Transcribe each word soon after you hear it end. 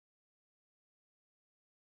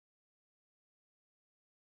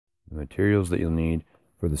The materials that you'll need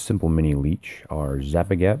for the simple mini leech are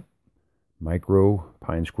Zap-A-Gap, micro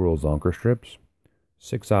pine squirrel zonker strips,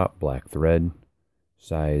 6/0 black thread,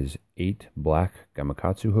 size 8 black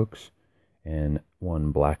gamakatsu hooks, and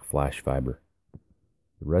 1 black flash fiber.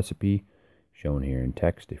 The recipe shown here in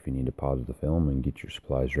text if you need to pause the film and get your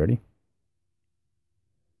supplies ready.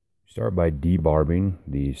 Start by debarbing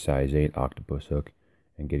the size 8 octopus hook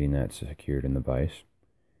and getting that secured in the vise.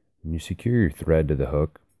 When you secure your thread to the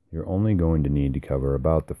hook, you're only going to need to cover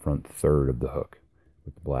about the front third of the hook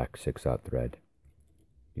with the black 6/0 thread.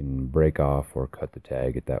 You can break off or cut the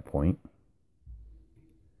tag at that point.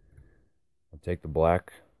 I'll take the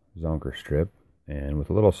black zonker strip and with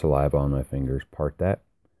a little saliva on my fingers part that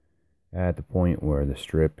at the point where the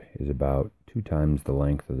strip is about 2 times the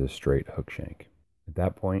length of the straight hook shank. At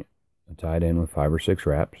that point, I tie it in with 5 or 6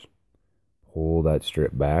 wraps, pull that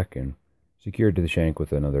strip back and secure it to the shank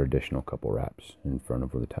with another additional couple wraps in front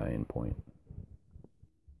of the tie-in point.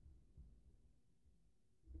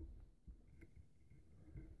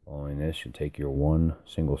 Following this, you take your 1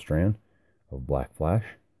 single strand of black flash,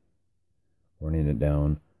 running it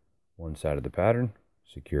down one side of the pattern,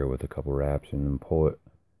 secure it with a couple wraps, and then pull it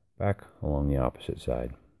back along the opposite side.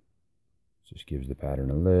 This just gives the pattern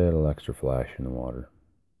a little extra flash in the water.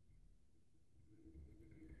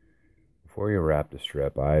 Before you wrap the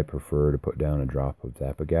strip, I prefer to put down a drop of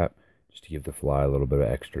Zap-A-Gap just to give the fly a little bit of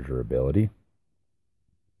extra durability.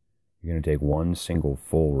 You're going to take 1 single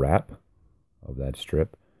full wrap of that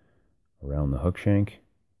strip around the hook shank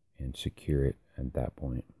and secure it at that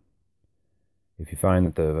point. If you find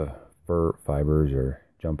that the fur fibers are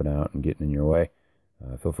jumping out and getting in your way,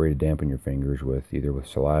 feel free to dampen your fingers with either with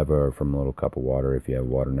saliva or from a little cup of water if you have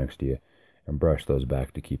water next to you, and brush those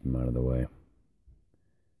back to keep them out of the way.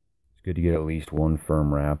 It's good to get at least 1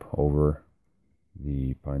 firm wrap over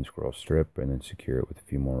the pine squirrel strip and then secure it with a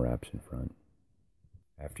few more wraps in front.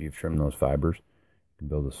 After you've trimmed those fibers, you can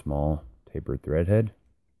build a small tapered thread head.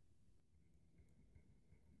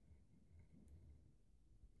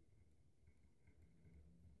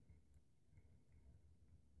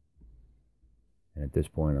 And at this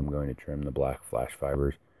point, I'm going to trim the black flash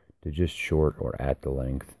fibers to just short or at the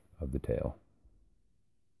length of the tail.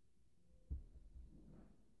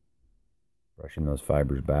 Brushing those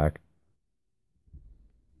fibers back,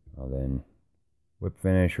 I'll then whip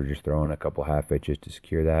finish or just throw in a couple half hitches to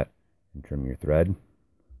secure that and trim your thread.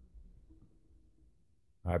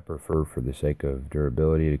 I prefer, for the sake of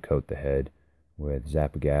durability, to coat the head with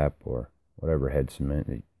Zap-A-Gap or whatever head cement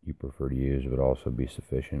that you prefer to use would also be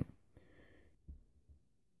sufficient.